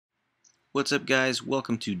What's up guys,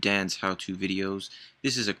 welcome to Dan's how-to videos.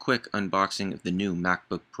 This is a quick unboxing of the new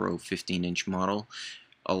MacBook Pro 15-inch model.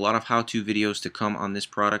 A lot of how-to videos to come on this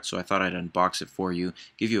product, so I thought I'd unbox it for you,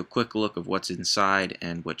 give you a quick look of what's inside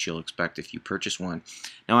and what you'll expect if you purchase one.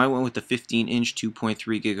 Now I went with the 15-inch 2.3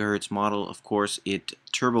 GHz model. Of course it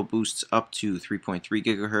turbo boosts up to 3.3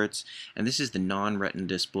 GHz, and this is the non-Retina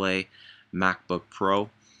display MacBook Pro.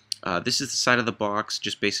 This is the side of the box,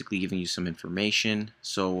 just basically giving you some information.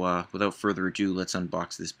 So without further ado, let's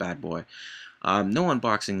unbox this bad boy. No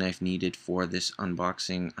unboxing knife needed for this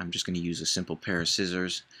unboxing. I'm just going to use a simple pair of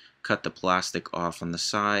scissors, cut the plastic off on the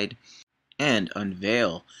side, and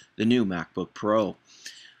unveil the new MacBook Pro.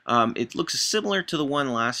 It looks similar to the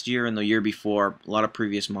one last year and the year before. A lot of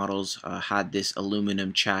previous models had this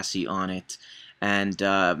aluminum chassis on it, and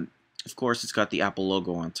of course it's got the Apple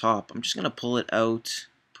logo on top. I'm just going to pull it out,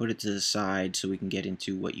 put it to the side so we can get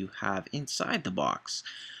into what you have inside the box.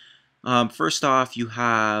 First off, you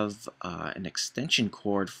have an extension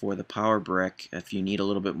cord for the power brick. If you need a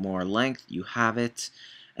little bit more length, you have it.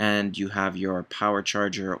 And you have your power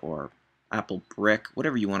charger or Apple brick,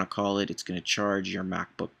 whatever you want to call it. It's going to charge your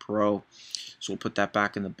MacBook Pro. So we'll put that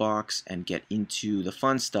back in the box and get into the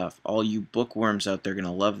fun stuff. All you bookworms out there are going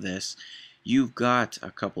to love this. You've got a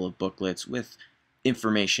couple of booklets with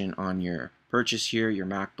information on your purchase here, your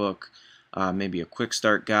MacBook, maybe a quick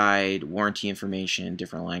start guide, warranty information,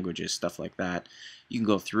 different languages, stuff like that. You can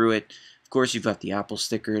go through it. Of course, you've got the Apple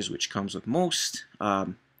stickers, which comes with most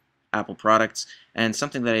Apple products, and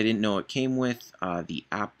something that I didn't know it came with, the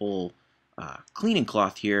Apple cleaning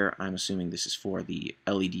cloth here. I'm assuming this is for the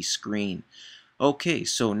LED screen. Okay,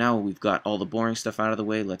 so now we've got all the boring stuff out of the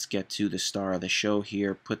way. Let's get to the star of the show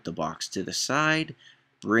here. Put the box to the side,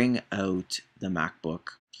 bring out the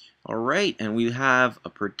MacBook. Alright, and we have a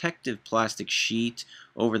protective plastic sheet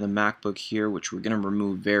over the MacBook here, which we're going to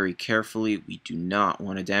remove very carefully. We do not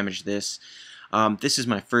want to damage this. This is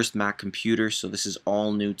my first Mac computer, so this is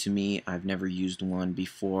all new to me. I've never used one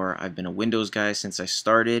before. I've been a Windows guy since I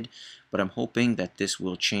started, but I'm hoping that this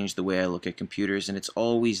will change the way I look at computers, and it's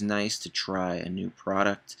always nice to try a new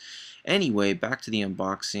product. Anyway, back to the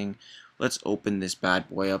unboxing. Let's open this bad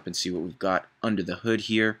boy up and see what we've got under the hood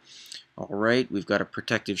here. Alright, we've got a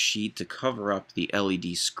protective sheet to cover up the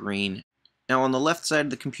LED screen. Now on the left side of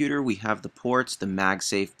the computer we have the ports, the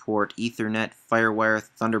MagSafe port, Ethernet, Firewire,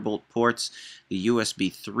 Thunderbolt ports, the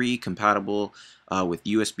USB 3 compatible with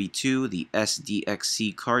USB 2, the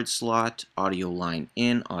SDXC card slot, audio line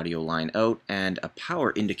in, audio line out, and a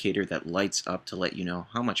power indicator that lights up to let you know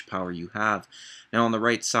how much power you have. Now on the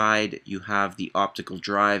right side you have the optical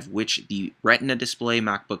drive, which the Retina display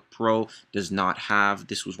MacBook Pro does not have.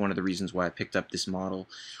 This was one of the reasons why I picked up this model.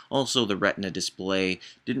 Also, the Retina display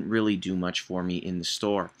didn't really do much for me in the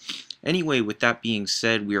store. Anyway, with that being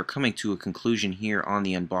said, we are coming to a conclusion here on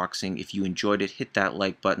the unboxing. If you enjoyed it, hit that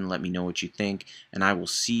like button, let me know what you think, and I will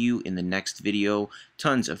see you in the next video.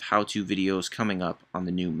 Tons of how-to videos coming up on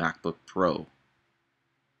the new MacBook Pro.